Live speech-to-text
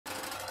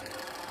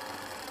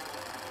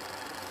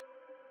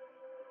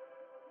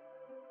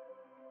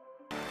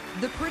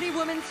the pretty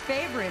woman's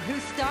favorite who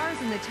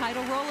stars in the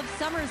title role of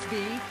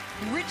Summersby,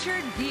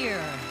 Richard Gere.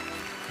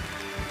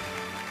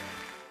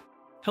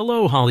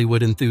 Hello,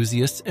 Hollywood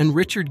enthusiasts and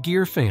Richard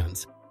Gere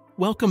fans.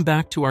 Welcome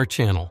back to our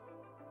channel,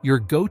 your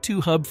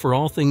go-to hub for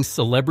all things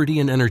celebrity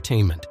and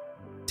entertainment.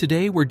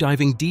 Today, we're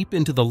diving deep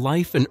into the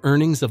life and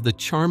earnings of the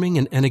charming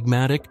and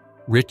enigmatic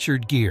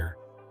Richard Gere.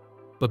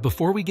 But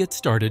before we get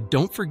started,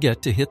 don't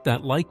forget to hit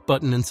that like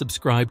button and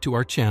subscribe to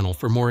our channel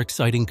for more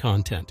exciting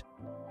content.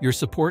 Your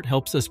support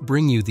helps us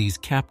bring you these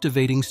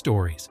captivating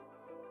stories.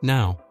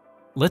 Now,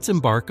 let's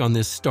embark on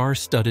this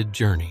star-studded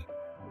journey.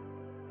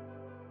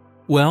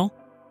 Well,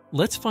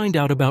 let's find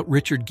out about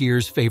Richard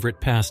Gere's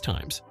favorite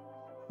pastimes.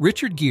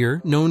 Richard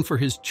Gere, known for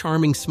his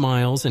charming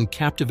smiles and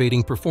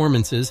captivating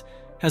performances,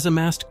 has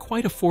amassed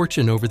quite a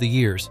fortune over the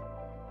years.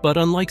 But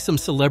unlike some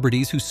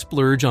celebrities who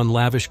splurge on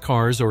lavish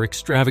cars or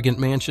extravagant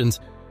mansions,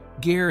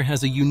 Gere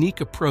has a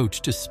unique approach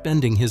to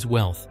spending his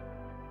wealth.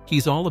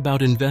 He's all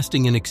about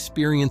investing in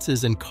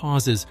experiences and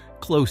causes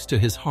close to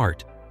his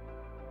heart.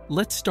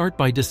 Let's start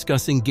by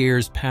discussing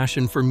Gere's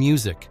passion for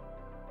music.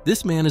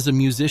 This man is a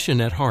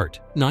musician at heart,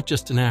 not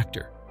just an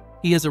actor.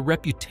 He has a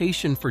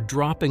reputation for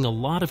dropping a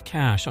lot of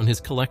cash on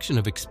his collection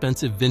of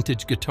expensive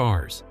vintage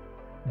guitars.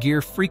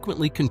 Gere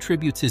frequently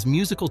contributes his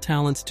musical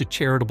talents to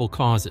charitable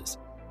causes,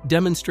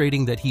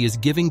 demonstrating that he is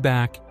giving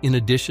back in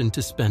addition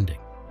to spending.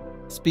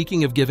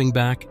 Speaking of giving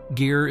back,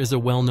 Gere is a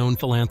well-known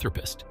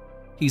philanthropist.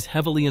 He's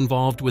heavily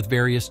involved with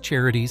various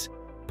charities,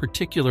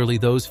 particularly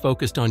those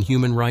focused on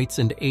human rights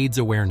and AIDS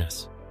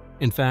awareness.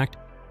 In fact,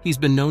 he's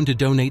been known to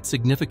donate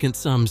significant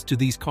sums to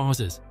these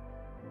causes.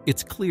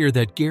 It's clear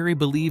that Gere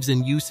believes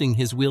in using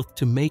his wealth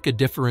to make a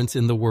difference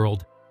in the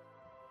world.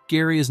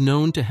 Gere is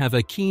known to have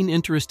a keen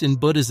interest in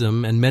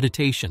Buddhism and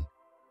meditation.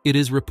 It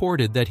is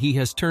reported that he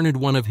has turned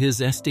one of his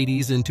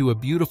estates into a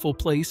beautiful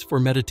place for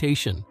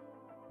meditation.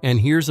 And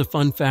here's a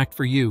fun fact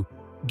for you.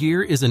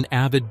 Gere is an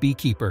avid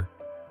beekeeper.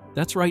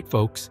 That's right,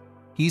 folks.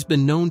 He's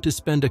been known to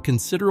spend a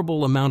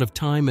considerable amount of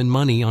time and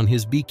money on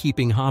his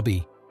beekeeping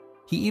hobby.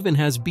 He even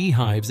has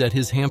beehives at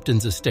his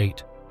Hamptons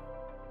estate.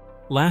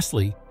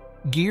 Lastly,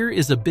 Gere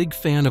is a big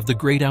fan of the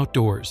great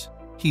outdoors.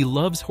 He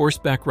loves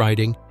horseback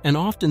riding and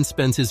often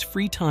spends his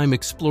free time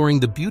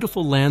exploring the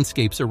beautiful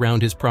landscapes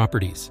around his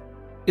properties.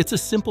 It's a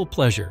simple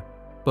pleasure,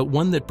 but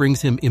one that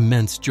brings him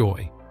immense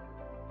joy.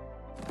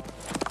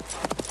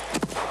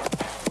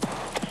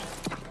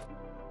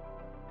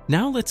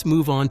 Now let's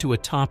move on to a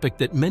topic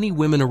that many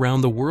women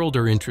around the world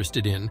are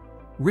interested in,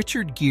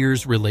 Richard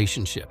Gere's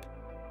relationship.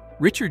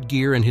 Richard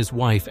Gere and his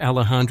wife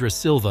Alejandra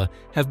Silva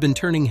have been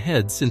turning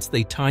heads since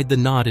they tied the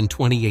knot in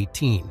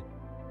 2018.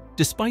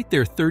 Despite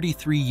their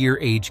 33-year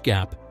age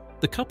gap,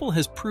 the couple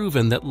has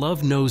proven that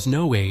love knows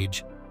no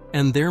age,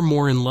 and they're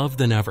more in love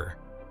than ever.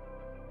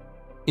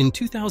 In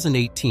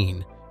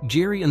 2018,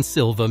 Gere and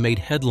Silva made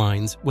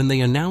headlines when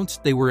they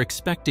announced they were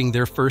expecting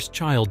their first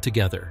child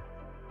together.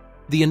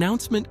 The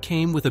announcement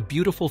came with a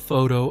beautiful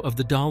photo of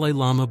the Dalai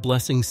Lama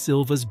blessing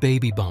Silva's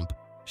baby bump,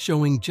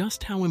 showing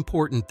just how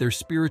important their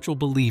spiritual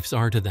beliefs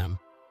are to them.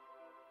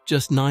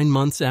 Just 9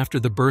 months after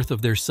the birth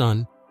of their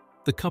son,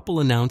 the couple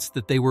announced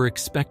that they were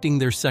expecting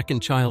their second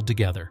child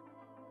together.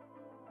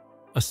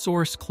 A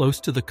source close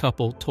to the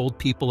couple told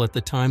People at the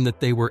time that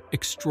they were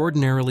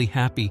extraordinarily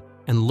happy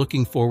and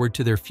looking forward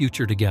to their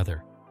future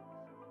together.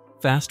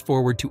 Fast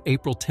forward to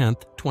April 10,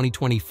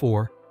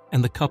 2024,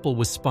 and the couple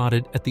was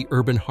spotted at the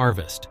Urban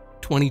Harvest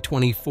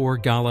 2024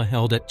 gala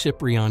held at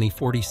Cipriani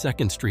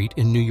 42nd Street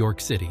in New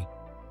York City.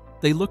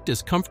 They looked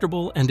as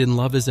comfortable and in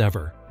love as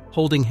ever,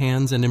 holding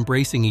hands and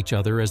embracing each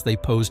other as they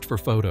posed for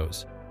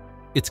photos.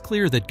 It's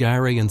clear that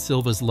Gere and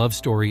Silva's love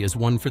story is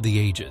one for the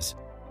ages.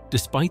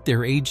 Despite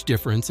their age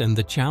difference and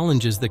the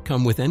challenges that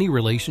come with any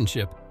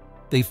relationship,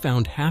 they've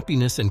found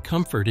happiness and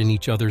comfort in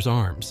each other's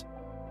arms.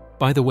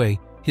 By the way,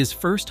 his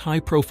first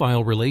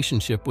high-profile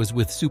relationship was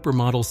with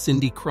supermodel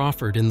Cindy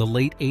Crawford in the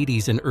late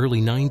 80s and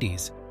early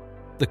 90s.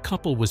 The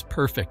couple was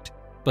perfect,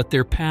 but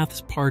their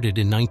paths parted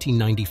in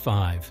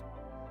 1995.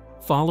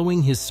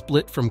 Following his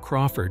split from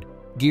Crawford,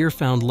 Gere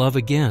found love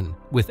again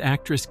with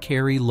actress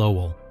Carey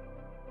Lowell.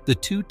 The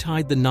two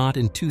tied the knot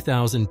in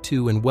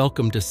 2002 and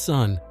welcomed a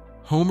son,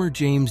 Homer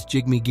James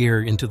Jigme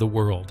Gere, into the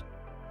world.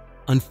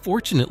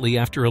 Unfortunately,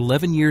 after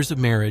 11 years of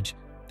marriage,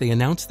 they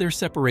announced their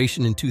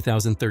separation in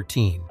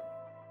 2013.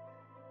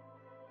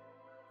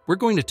 We're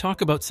going to talk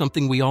about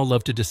something we all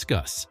love to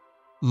discuss: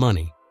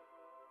 money.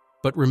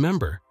 But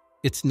remember,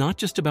 it's not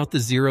just about the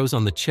zeros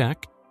on the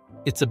check,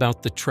 it's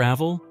about the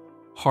travel,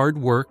 hard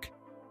work,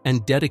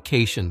 and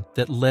dedication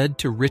that led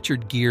to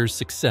Richard Gere's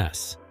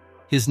success.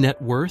 His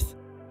net worth?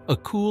 A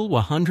cool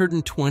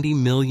 $120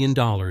 million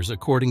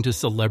according to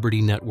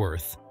Celebrity Net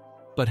Worth.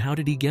 But how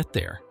did he get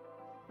there?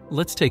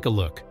 Let's take a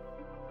look.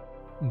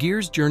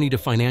 Gere's journey to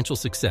financial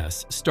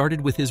success started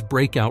with his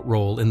breakout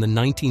role in the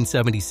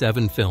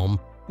 1977 film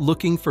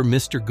Looking for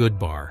Mr.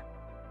 Goodbar.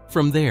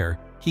 From there,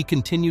 he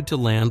continued to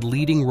land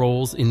leading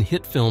roles in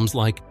hit films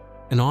like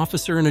An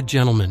Officer and a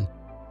Gentleman,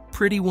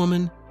 Pretty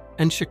Woman,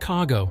 and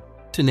Chicago,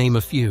 to name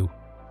a few.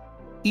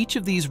 Each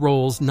of these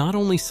roles not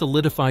only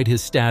solidified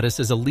his status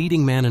as a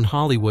leading man in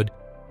Hollywood,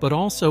 but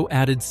also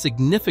added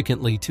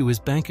significantly to his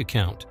bank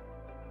account.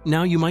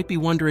 Now you might be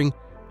wondering,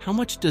 how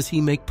much does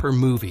he make per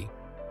movie?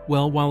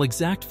 Well, while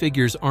exact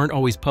figures aren't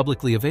always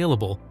publicly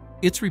available,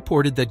 it's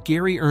reported that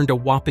Gere earned a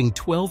whopping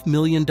 $12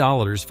 million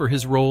for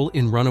his role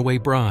in Runaway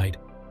Bride.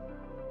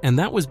 And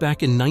that was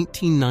back in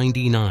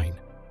 1999.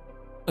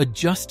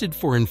 Adjusted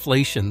for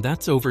inflation,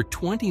 that's over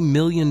 $20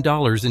 million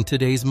in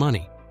today's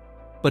money.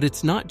 But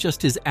it's not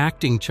just his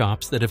acting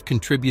chops that have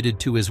contributed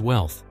to his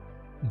wealth.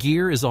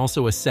 Gere is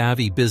also a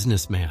savvy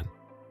businessman.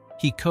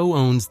 He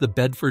co-owns the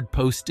Bedford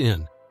Post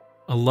Inn,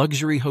 a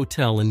luxury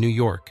hotel in New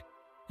York,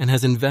 and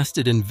has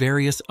invested in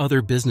various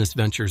other business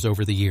ventures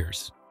over the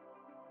years.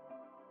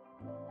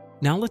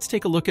 Now let's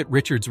take a look at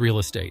Richard's real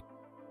estate.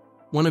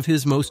 One of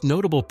his most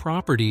notable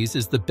properties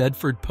is the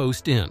Bedford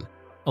Post Inn,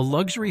 a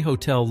luxury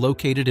hotel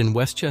located in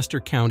Westchester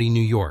County, New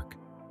York.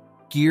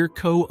 Gere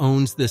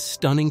co-owns this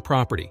stunning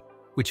property,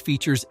 which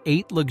features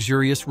 8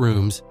 luxurious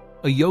rooms,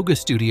 a yoga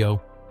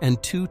studio,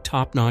 and 2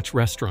 top-notch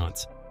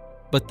restaurants.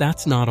 But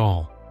that's not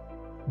all.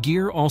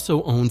 Gere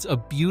also owns a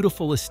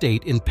beautiful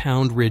estate in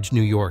Pound Ridge,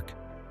 New York.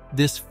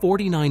 This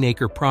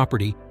 49-acre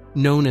property,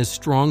 known as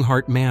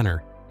Strongheart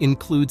Manor,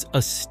 includes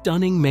a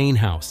stunning main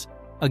house,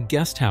 a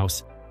guest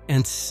house,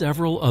 and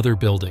several other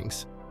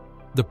buildings.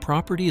 The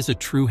property is a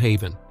true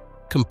haven,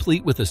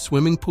 complete with a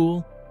swimming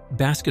pool,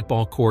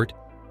 basketball court,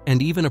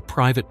 and even a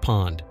private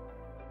pond.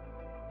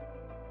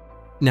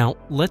 Now,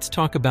 let's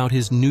talk about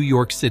his New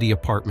York City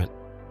apartment.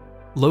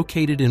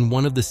 Located in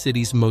one of the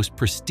city's most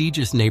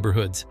prestigious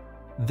neighborhoods,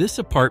 this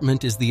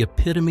apartment is the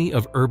epitome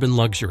of urban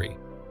luxury.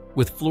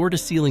 With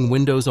floor-to-ceiling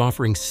windows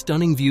offering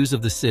stunning views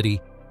of the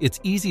city, it's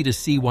easy to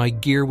see why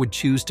Gere would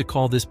choose to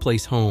call this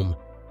place home.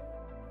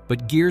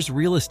 But Gere's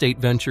real estate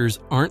ventures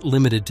aren't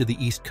limited to the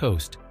East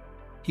Coast.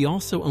 He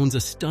also owns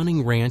a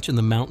stunning ranch in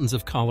the mountains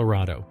of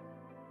Colorado.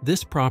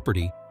 This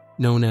property,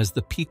 known as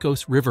the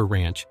Pecos River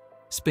Ranch,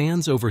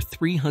 spans over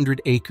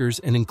 300 acres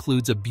and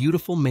includes a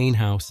beautiful main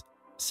house,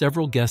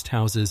 several guest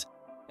houses,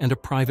 and a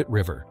private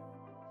river.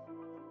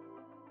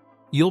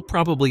 You'll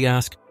probably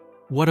ask,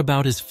 what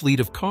about his fleet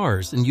of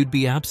cars? And you'd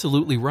be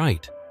absolutely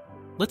right.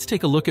 Let's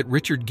take a look at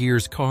Richard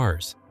Gere's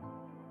cars.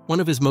 One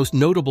of his most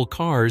notable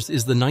cars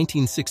is the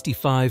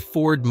 1965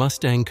 Ford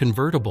Mustang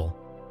convertible.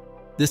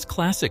 This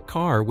classic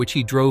car, which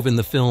he drove in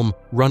the film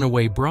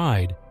Runaway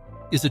Bride,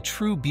 is a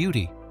true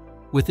beauty,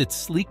 with its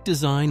sleek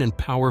design and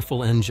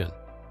powerful engine.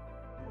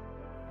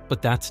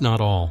 But that's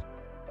not all.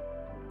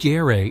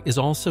 Gere is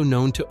also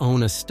known to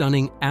own a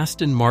stunning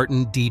Aston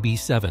Martin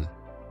DB7.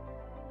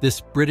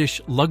 This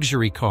British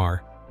luxury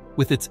car,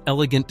 with its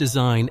elegant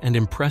design and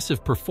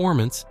impressive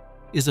performance,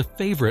 is a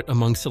favorite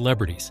among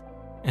celebrities,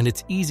 and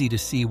it's easy to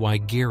see why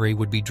Gere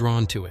would be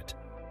drawn to it.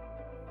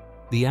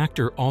 The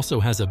actor also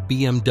has a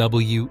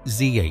BMW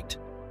Z8,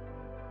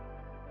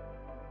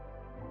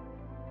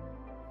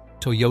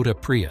 Toyota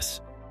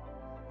Prius.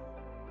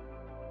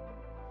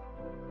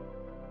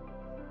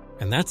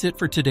 And that's it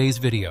for today's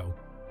video.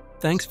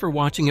 Thanks for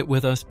watching it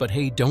with us, but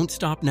hey, don't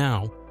stop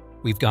now.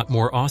 We've got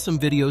more awesome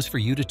videos for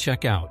you to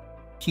check out.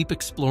 Keep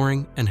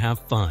exploring and have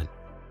fun.